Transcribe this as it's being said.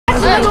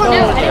ain't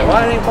balling yet?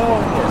 Why it ain't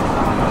balling yet?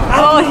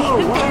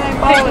 Oh, why it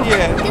ain't balling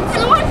yet? Did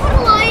someone put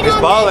a light it's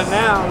on balling this?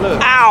 now,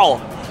 look. Ow!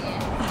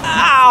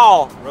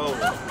 Ow! Roll.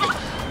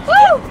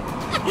 Woo!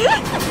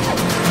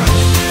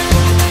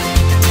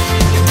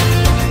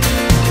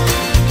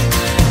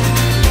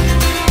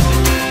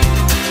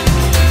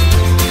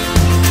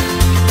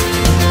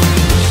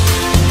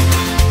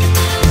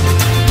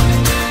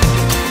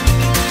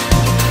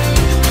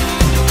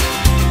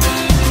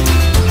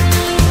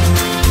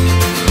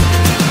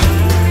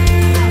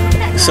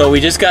 So we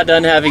just got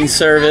done having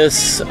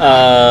service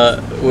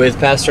with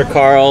Pastor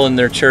Carl and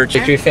their church,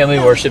 Victory Family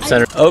Worship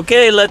Center.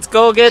 Okay, let's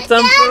go get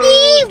some food.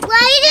 Daddy,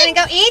 why did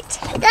go eat?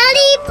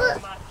 Daddy, but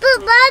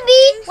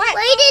Mommy,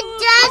 why did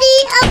Daddy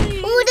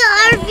pull the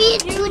RV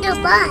into the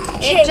mud?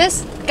 It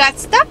just got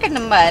stuck in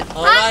the mud.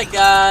 Oh my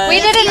God. We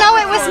didn't know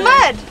it was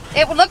mud.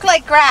 It looked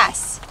like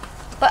grass.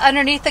 But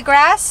underneath the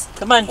grass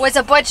was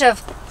a bunch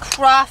of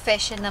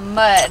crawfish in the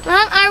mud.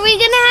 Mom, are we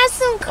gonna have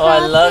some crawfish? Oh, I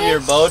love your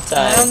bow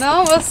tie. I don't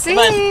know, we'll see.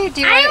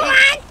 Do you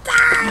want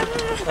them?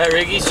 Alright,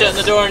 Ricky's shutting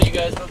the door on you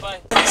guys.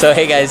 Bye-bye. So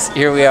hey guys,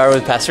 here we are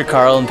with Pastor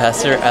Carl and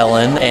Pastor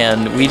Ellen,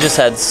 and we just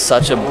had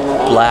such a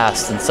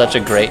blast and such a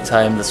great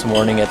time this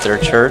morning at their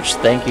church.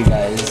 Thank you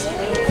guys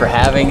for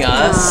having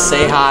us.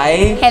 Say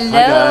hi.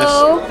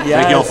 Hello. Hi guys.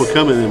 Thank y'all for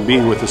coming and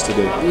being with us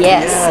today.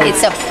 Yes,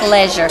 it's a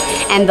pleasure.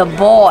 And the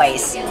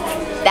boys,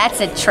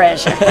 that's a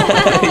treasure.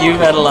 You've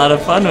had a lot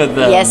of fun with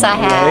them. Yes, I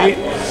have. Right?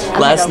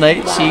 Last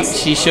night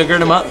she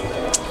sugared them up.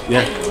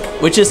 Yeah.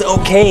 Which is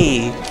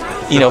okay,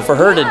 you know, for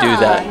her to do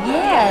that.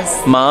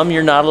 Yes. Mom,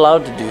 you're not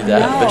allowed to do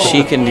that, but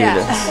she can do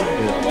this.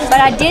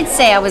 But I did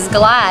say I was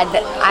glad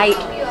that I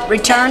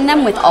returned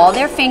them with all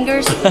their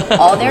fingers,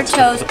 all their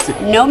toes,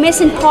 no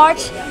missing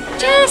parts,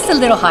 just a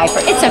little hyper.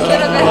 It's okay. A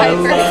little bit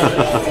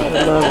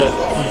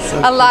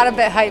hyper. A lot of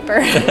bit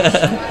hyper.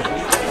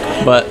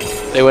 But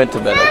they went to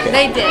bed okay.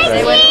 They did. Right?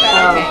 They went to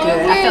bed okay. Oh,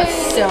 good. I felt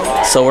so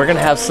good. So we're gonna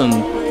have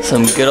some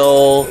good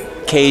old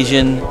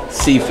Cajun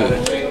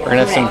seafood. We're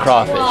gonna have some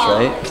crawfish,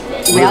 right?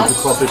 Well, we're going to do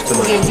crawfish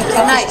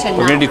tonight.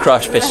 We're gonna do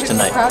crawfish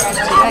tonight. Crawfish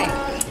tonight.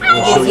 You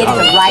gotta get it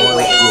the right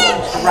way.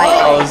 The right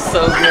way. Oh,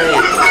 so great.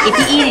 If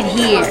you eat it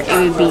here, it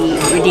would be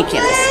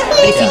ridiculous.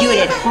 But if you do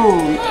it at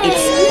home,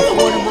 it's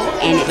affordable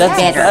and it's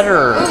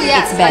better. Oh,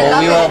 yes, it's better.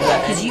 Well, we love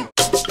that. Because you.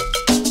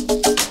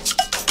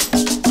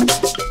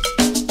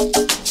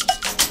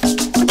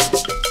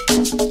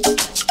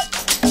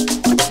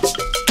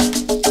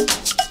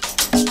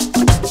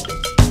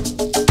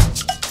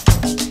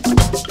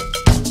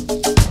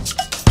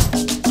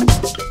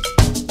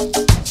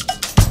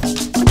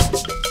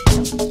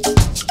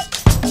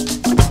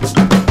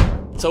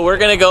 So we're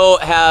gonna go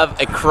have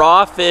a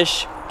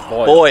crawfish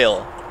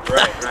boil.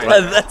 Right.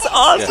 That's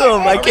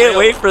awesome! I can't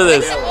wait for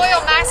this. The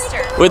Boil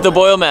Master. With the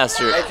Boil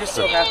Master. I just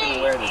so happen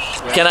to wear this.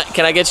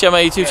 Can I get you on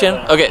my YouTube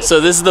channel? Okay, so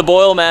this is the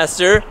Boil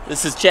Master.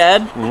 This is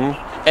Chad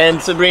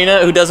and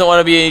Sabrina, who doesn't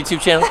want to be on a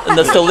YouTube channel, and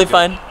that's totally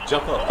fine.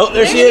 Jump up. Oh,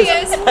 there she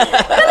is. The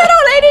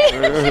little lady.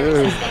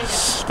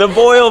 The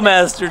Boil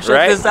Master.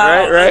 Check this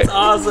out. Right. That's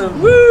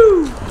awesome.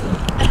 Woo!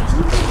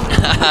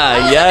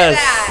 Yes.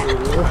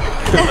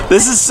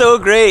 This is so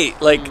great.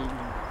 Like,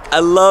 I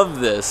love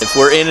this. If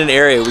we're in an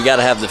area, we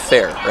gotta have the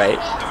fair, right?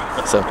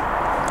 So.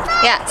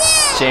 Yes.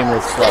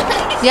 Shameless plug.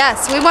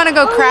 Yes, we want to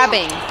go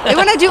crabbing. We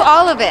want to do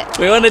all of it.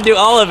 We want to do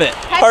all of it.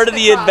 Part of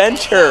the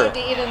adventure.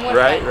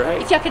 Right.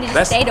 If y'all could have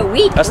just stayed a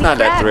week, That's not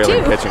that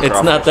thrilling, catching crawfish.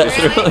 It's not that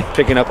thrilling.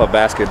 Picking up a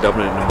basket,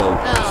 dumping it in the boat.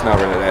 It's not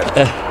really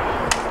that.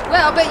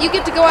 Well, but you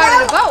get to go out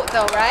in the boat,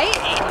 though, right?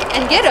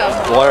 And get them.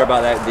 Water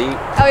about that deep.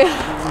 Oh, yeah.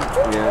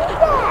 Yeah.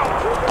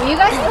 you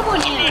guys come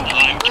on in.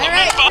 All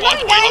right, come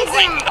on, guys.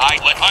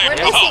 We're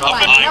missing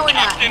one. No, we're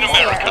not.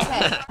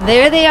 Okay.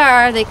 There they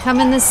are. They come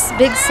in this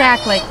big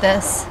sack like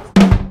this.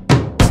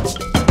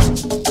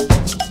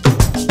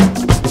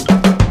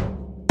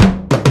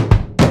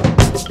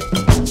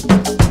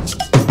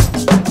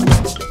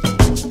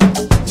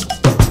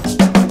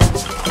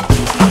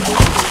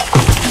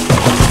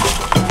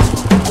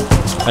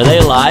 Are they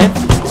alive?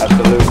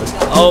 Absolutely.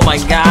 Oh my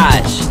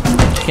gosh.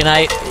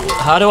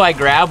 How do I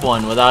grab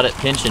one without it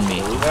pinching me?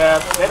 Yeah,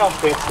 they don't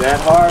pinch that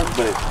hard,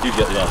 but You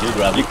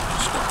grab it.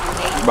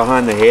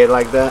 behind the head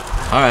like that.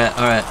 Alright.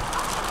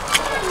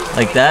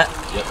 Like that?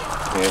 Yeah,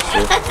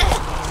 sure.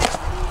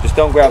 Just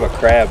don't grab a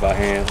crab by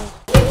hand.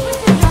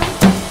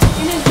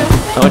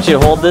 I want you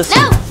to hold this.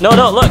 No,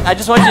 look, I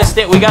just want you to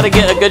stay. We gotta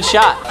get a good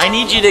shot. I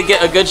need you to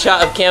get a good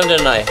shot of Camden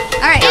and I. All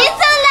right.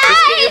 It's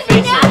alive!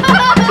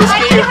 Just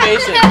get your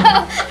face in.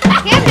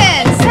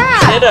 Camden,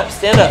 stop.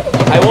 Stand up.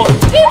 I won't.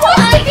 He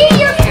wants to be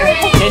your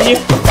friend! Can you?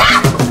 Stop!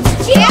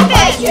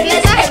 Camden,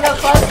 get real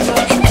close to him.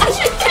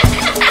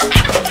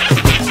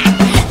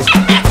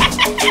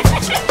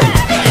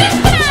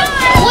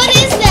 What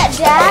is that,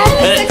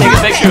 Dad? Take a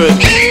picture with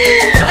me.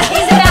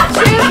 He's about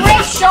 2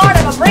 bricks short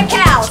of a brick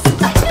house.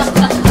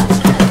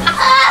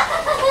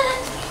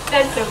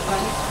 That's so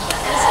funny.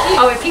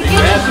 Oh, if you get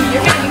it,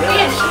 you're gonna be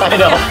finished. I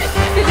know.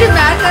 Could you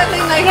imagine that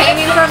thing like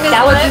hanging from his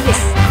That would be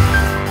lips?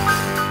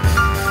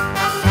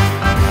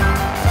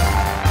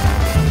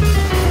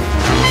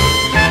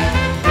 the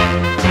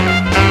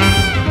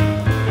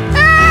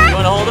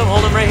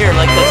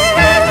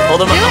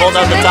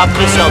top of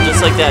the shell,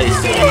 just like Daddy's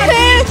doing.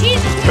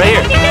 Right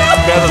here.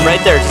 Grab him right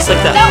there, just like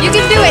that. You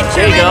can do it,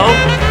 There you go.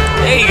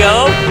 There you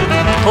go.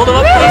 Hold him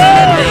up close to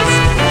your face.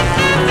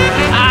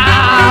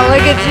 Ah,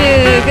 look at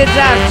you. Good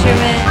job,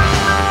 Truman.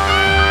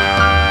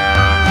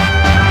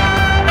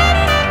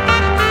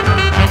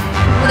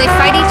 Will they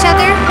fight each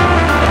other?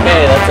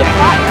 Okay, that's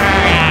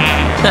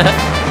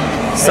a...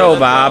 So,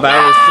 Bob,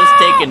 I was just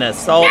taking a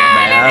salt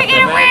bath.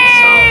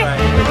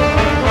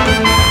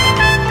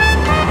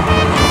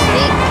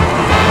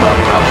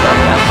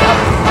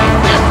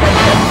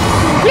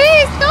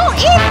 Please don't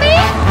eat me!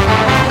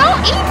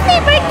 Don't eat me,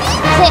 Becky!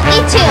 Say,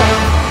 eat you!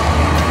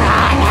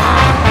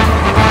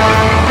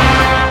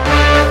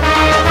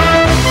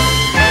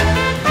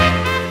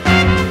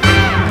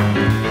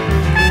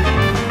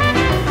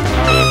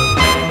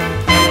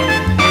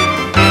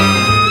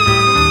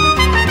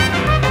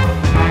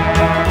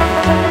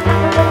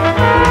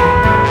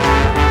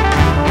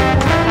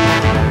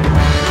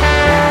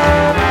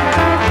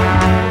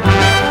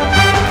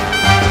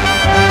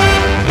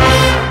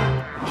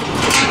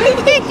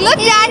 Look,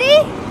 Daddy.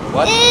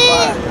 What?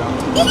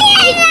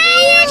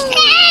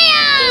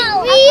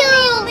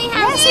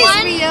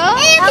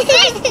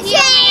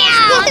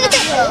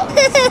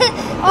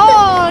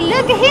 Oh,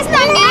 look, he's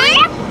not mean.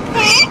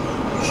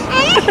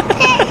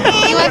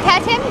 You want to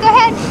pet him? Go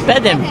ahead.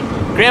 Pet him.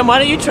 Graham, why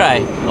don't you try?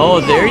 Oh,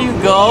 there you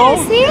go.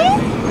 See?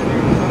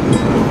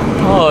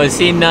 Oh, is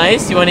he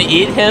nice? You want to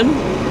eat him?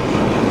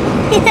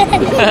 You're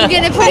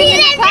going to put him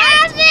in the pot?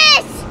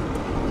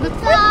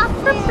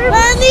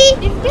 Mommy,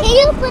 can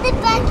you put it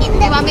back in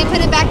the... You want me to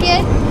put it back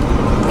in?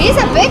 He's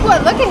a big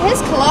one. Look at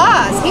his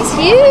claws. He's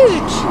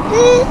huge.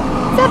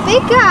 He's a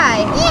big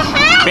guy.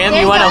 Graham,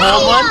 you want to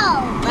hold one?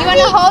 You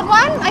want to hold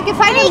one? I can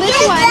find a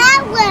little one.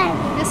 That one.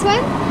 This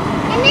one?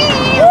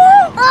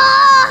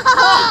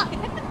 Oh!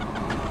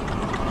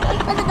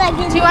 Put it back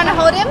in. Do you want to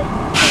hold him?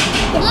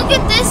 Look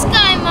at this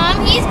guy,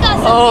 Mom. He's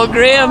got some... Oh,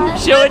 Graham,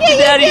 show it to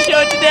Daddy,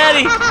 show it to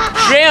Daddy.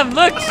 Graham,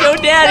 look, show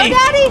Daddy. Show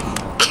Daddy.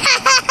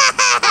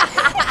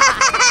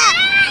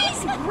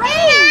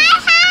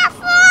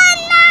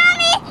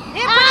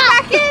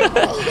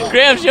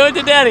 Graham, show it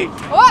to Daddy.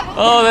 What?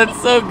 Oh,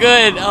 that's so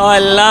good. Oh, I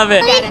love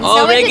it. Oh,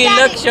 Show it to Reggie,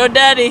 Daddy. look, show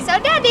Daddy. So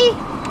Daddy.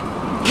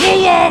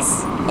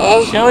 Yes.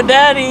 Show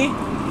Daddy.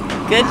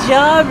 Good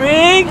job,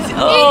 Riggs.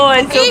 Oh,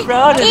 I'm so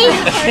proud of you.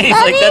 He's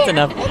like, that's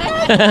enough.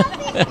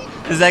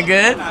 Is that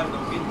good?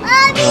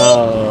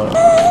 Oh.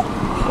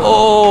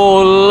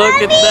 Oh,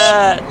 look at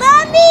that.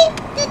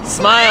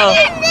 Smile.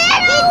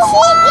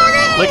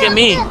 Look at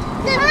me.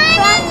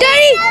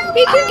 Daddy,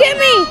 he can get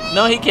me.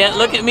 No, he can't.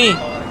 Look at me.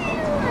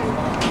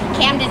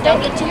 Camden, don't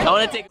get too... I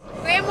want to take...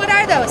 Graham, what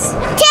are those?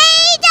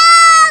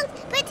 Potatoes!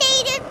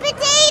 Potatoes,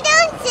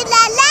 potatoes,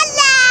 la la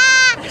la!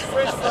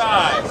 French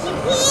fries.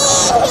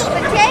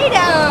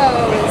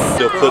 Potatoes.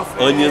 They'll put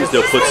onions,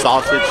 they'll put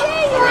sausage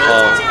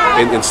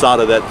inside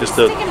of that just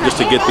to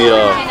get the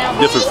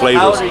different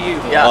flavors. How old are you?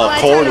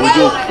 Corn, we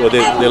do. Well,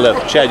 they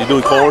left. Chad, you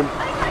doing corn?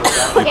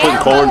 You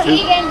putting corn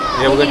too?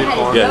 Yeah, we're gonna do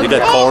corn. Yeah, they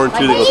got corn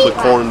too. They're gonna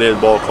put corn in there and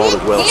boiled corn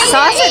as well.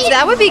 Sausage,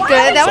 that would be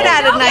good. That would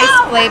add a nice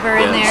flavor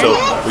in Yeah, there.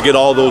 so we get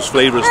all those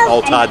flavors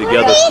all tied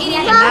together.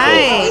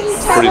 Nice.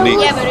 It's pretty neat.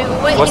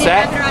 What's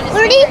that?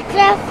 Where do you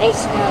crawfish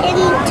in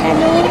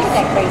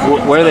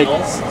tunnels? Where they?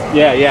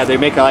 Yeah, they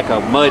make like a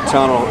mud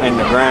tunnel in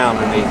the ground,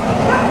 and they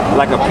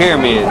like a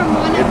pyramid.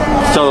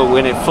 So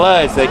when it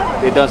floods,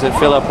 it doesn't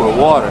fill up with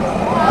water.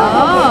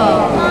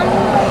 Oh.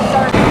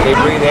 They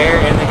breathe air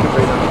and they can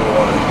breathe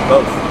underwater.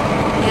 Both.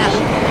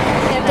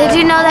 Did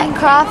you know that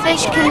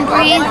crawfish can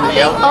breathe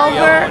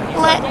over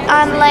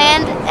on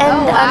land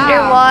and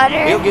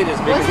underwater? He'll get as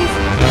big as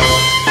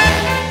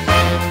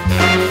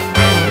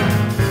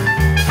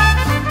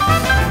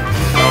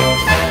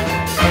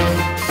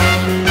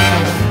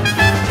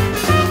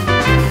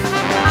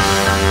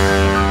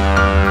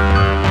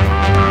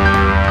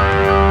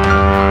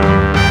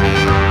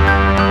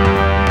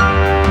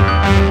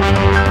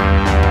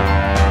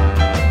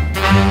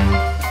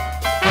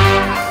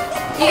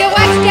You can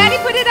watch Daddy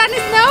put it on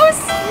his nose?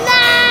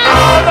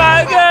 Oh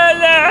my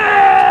goodness!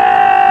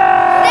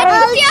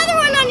 Put the other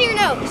one on your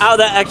nose. Ow,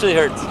 that actually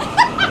hurts.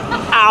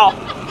 Ow.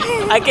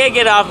 I can't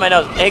get it off my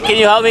nose. Hey, can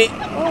you help me? Ow,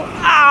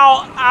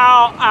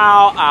 ow,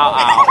 ow, ow,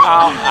 ow,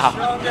 ow,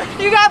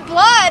 ow. You got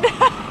blood.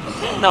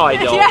 No, I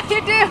don't. Yeah,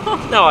 you do.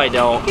 No, I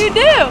don't. You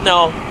do.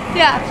 No.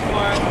 Yeah.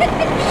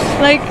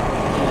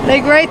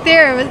 like right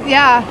there.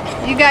 Yeah,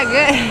 you got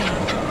good.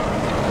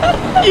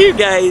 You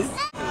guys.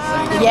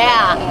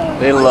 Yeah.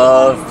 They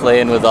love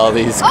playing with all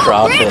these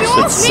crawfish.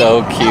 It's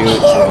so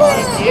cute.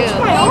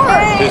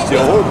 It's the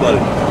old buddy.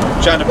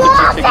 trying to put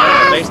you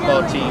together a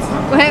baseball team.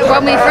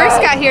 When we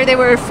first got here, they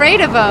were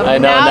afraid of them. I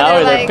know, now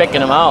they're like,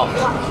 picking them out.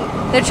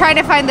 They're trying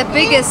to find the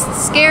biggest,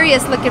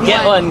 scariest looking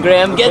Get one,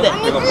 Graham, get it.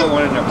 They're going to put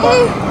one in their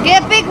pocket.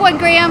 Get a big one,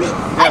 Graham.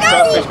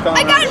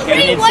 I got You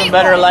need some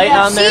better light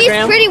on there,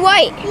 Graham? Pretty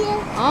white.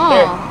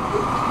 Oh.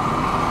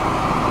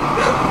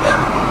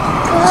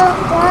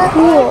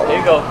 There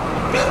you go.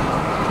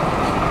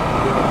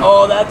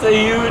 Oh, that's a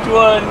huge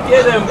one.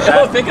 Get him.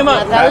 Go, pick him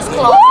up. That was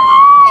close.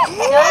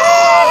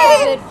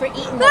 Good for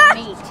eating the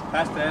meat.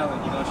 Pastor Ellen,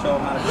 you gonna show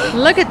them how to do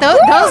it? Look at those.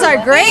 Those are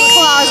great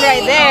claws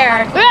right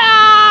there.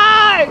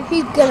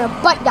 He's gonna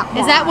bite that one.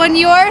 Is that one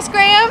yours,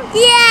 Graham?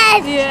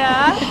 Yes.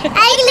 Yeah. I'm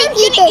gonna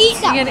eat it.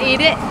 You gonna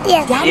eat it?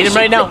 Yes. Eat him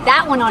right now. Put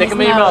that one on Take his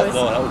him in your nose.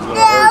 mouth.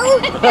 No,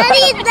 Daddy,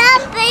 it's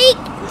not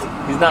baked.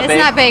 He's not It's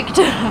baked. not baked.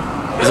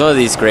 It's one of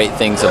these great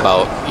things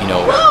about, you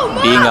know,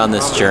 being on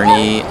this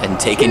journey and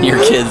taking your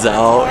kids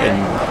out, and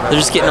they're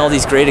just getting all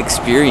these great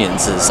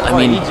experiences. I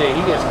mean,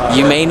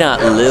 you may not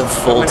live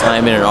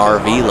full-time in an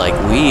RV like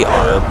we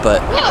are,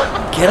 but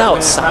get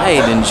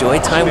outside, enjoy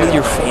time with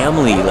your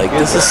family. Like,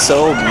 this is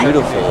so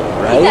beautiful,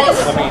 right?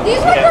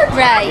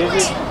 Right.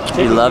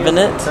 You loving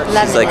it?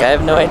 She's like, I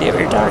have no idea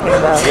what you're talking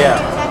about. Yeah.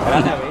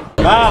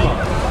 Mama,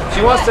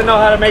 she wants to know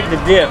how to make the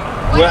dip.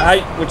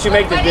 Would you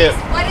make the dip?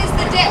 What is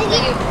the dip?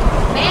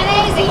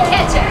 Mayonnaise and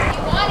ketchup.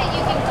 You want it,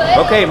 you can put.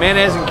 Okay,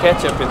 mayonnaise and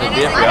ketchup in the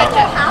dip, y'all.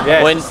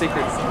 Yeah, When- it's a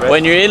secret.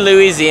 When you're in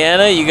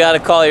Louisiana, you gotta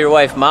call your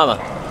wife Mama.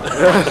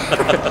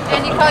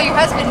 And you call your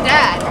husband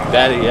Dad.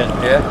 Daddy, yeah.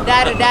 Yeah.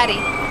 Daddy.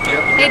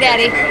 Hey,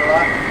 Daddy.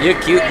 You're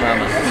cute,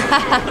 Mama.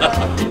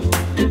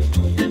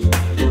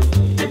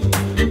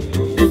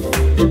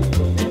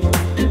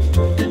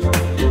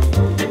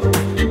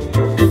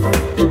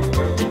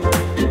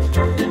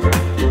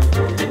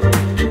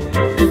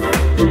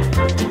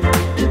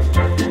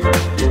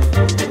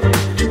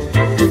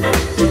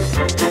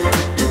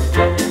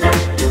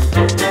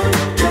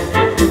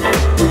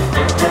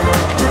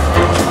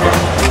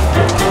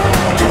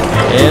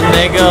 In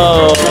they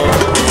go.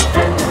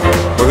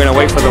 We're gonna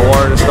wait for the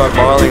water to start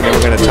boiling, then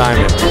we're gonna time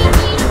it.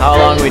 How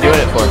long are we doing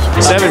it for?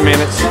 7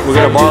 minutes. We're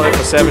gonna boil it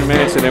for 7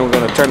 minutes, and then we're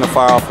gonna turn the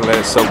fire off and let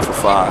it soak for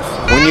 5.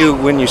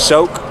 When you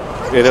soak,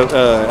 it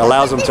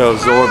allows them to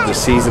absorb the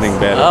seasoning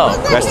better. Oh.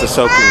 That's the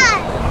soaking.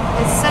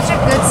 It's such a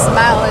good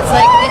smell. It's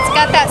like, it's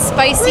got that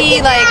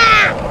spicy, like,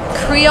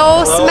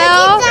 Creole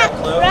smell,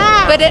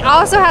 but it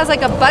also has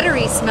like a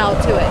buttery smell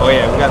to it. Oh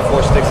yeah, we got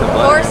 4 sticks of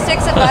butter. 4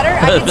 sticks of butter?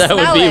 I can That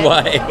smell would be it.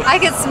 why. I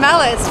can smell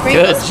it.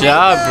 Sprinkle, Good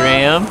job,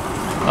 Graham.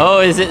 Oh,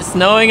 is it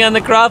snowing on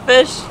the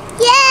crawfish?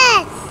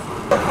 Yes.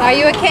 Are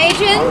you a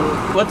Cajun?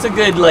 What's a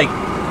good, like,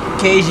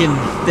 Cajun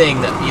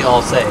thing that you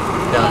all say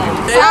down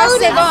here? Sauce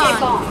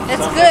bon.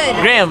 It's good.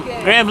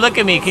 Graham, look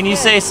at me. Can you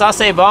say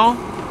sauce bon?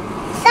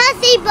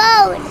 Saucy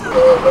bone.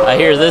 I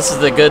hear this is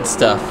the good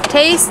stuff.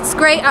 Tastes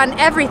great on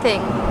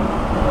everything.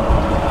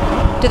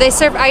 Do they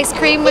serve ice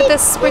cream with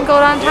this sprinkled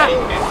on top?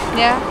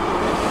 Yeah.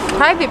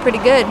 Probably be pretty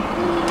good.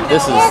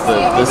 This is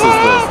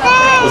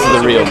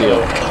the real deal.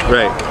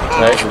 Right.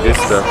 That's the good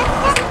stuff.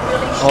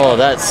 Oh,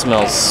 that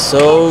smells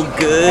so And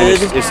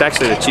good. it's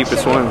actually the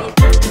cheapest one.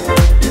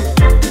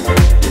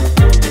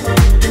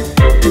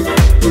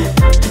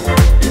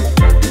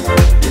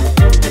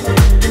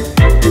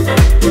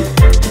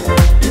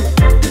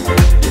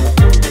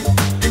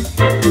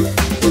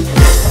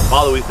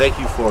 Father, we thank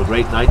you for a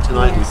great night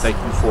tonight. We thank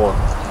you for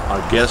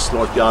our guests,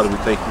 Lord God, and we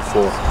thank you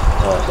for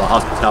the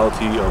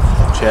hospitality of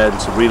Chad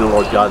and Sabrina,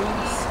 Lord God,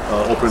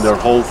 opening their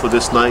home for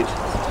this night.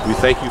 We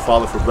thank you,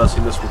 Father, for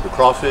blessing us with the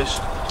crawfish,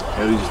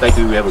 and we just thank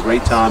you that we have a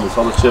great time in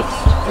fellowship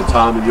and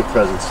time in your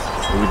presence.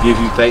 And we give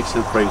you thanks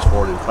and praise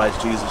for it in Christ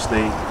Jesus'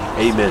 name.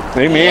 Amen.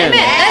 Amen.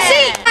 That's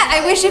it. I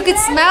wish you could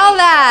smell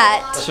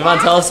that. Siobhán,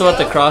 tell us about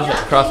the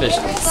crawfish.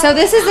 So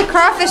this is the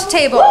crawfish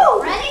table.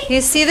 You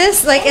see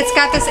this? Like, it's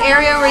got this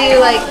area where you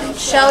like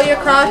shell your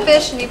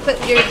crawfish and you put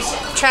your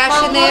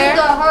trash in there.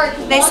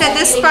 They said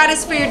this spot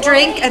is for your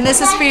drink and this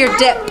is for your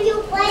dip,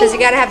 because you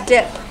gotta have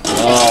dip.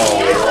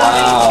 Oh,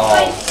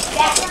 wow.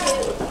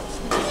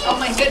 Oh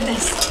my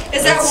goodness.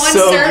 Is that one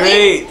So serving?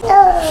 great.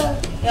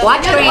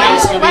 Watch Graham.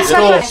 She's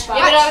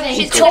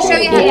gonna show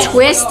you how You to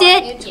twist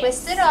it.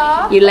 twist it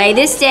off. You lay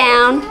this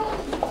down.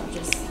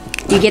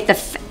 You get the.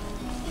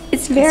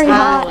 It's very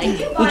hot.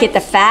 You get the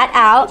fat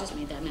out.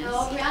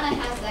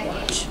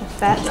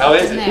 How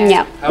is it?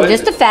 Yeah,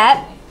 just the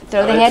fat.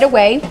 Throw the head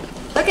away.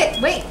 Look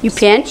at, wait. You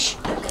pinch,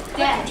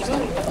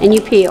 and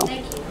you peel.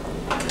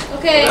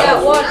 Okay,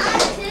 one.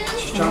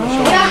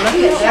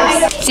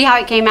 See how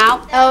it came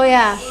out? Oh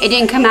yeah. It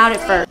didn't come out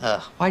at first.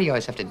 Why do you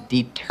always have to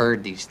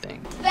deturd these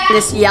things?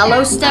 This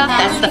yellow stuff,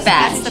 that's the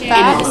fat.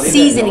 And the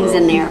seasoning's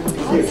in there.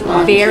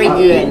 Very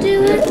good.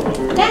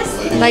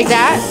 Like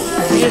that?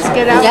 You just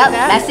get out Yep, like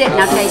that? that's it.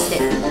 Now taste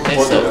it.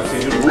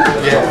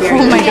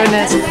 Oh my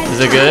goodness. Is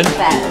it good?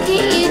 Fat.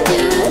 Really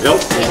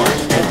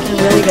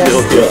good.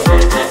 Real good.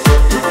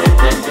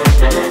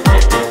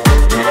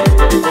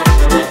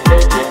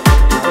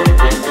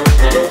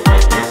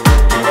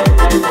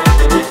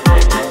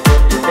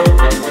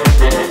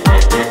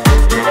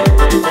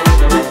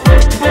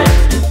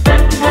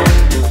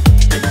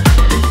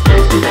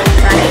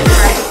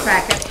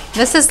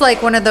 This is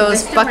like one of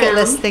those bucket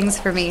list things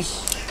for me.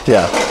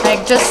 Yeah.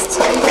 Like just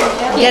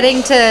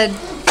getting to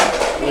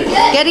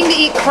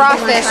eat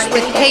crawfish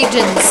with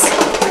Cajuns.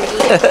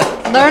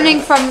 learning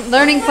from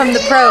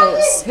the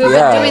pros who've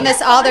Yeah. been doing this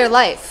all their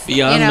life.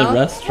 Beyond you know? the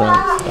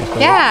restaurant.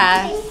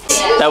 Yeah.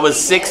 That was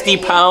 60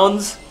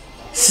 pounds.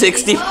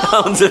 60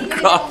 pounds of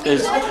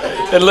crawfish.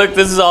 And look,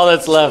 this is all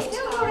that's left.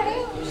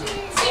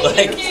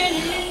 Like,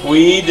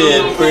 we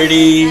did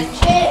pretty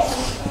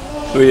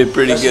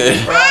good.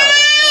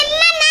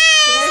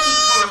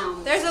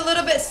 There's a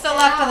little bit still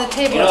left on the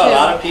table, You know, a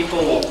lot of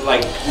people,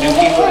 like new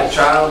people that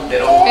try them, they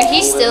don't. But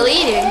he's still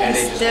eating. And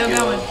they just, Still you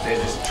know, going. they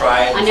just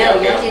try it. I know,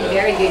 you did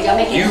very good. Y'all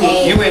make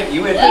it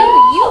You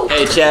went.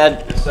 Hey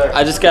Chad,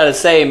 I just gotta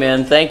say,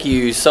 man, thank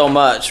you so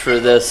much for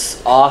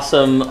this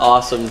awesome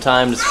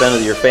time to spend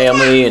with your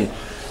family and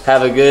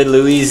have a good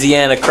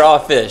Louisiana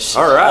crawfish.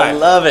 All right. I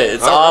love it.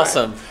 It's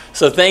awesome.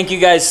 So thank you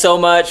guys so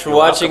much for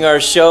watching our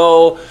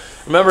show.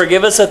 Remember,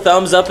 give us a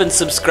thumbs up and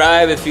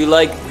subscribe if you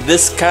like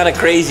this kind of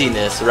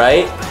craziness,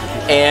 right?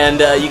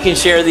 And you can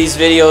share these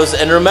videos.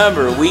 And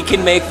remember, we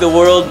can make the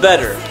world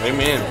better.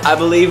 Amen. I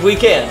believe we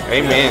can.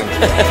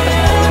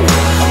 Amen.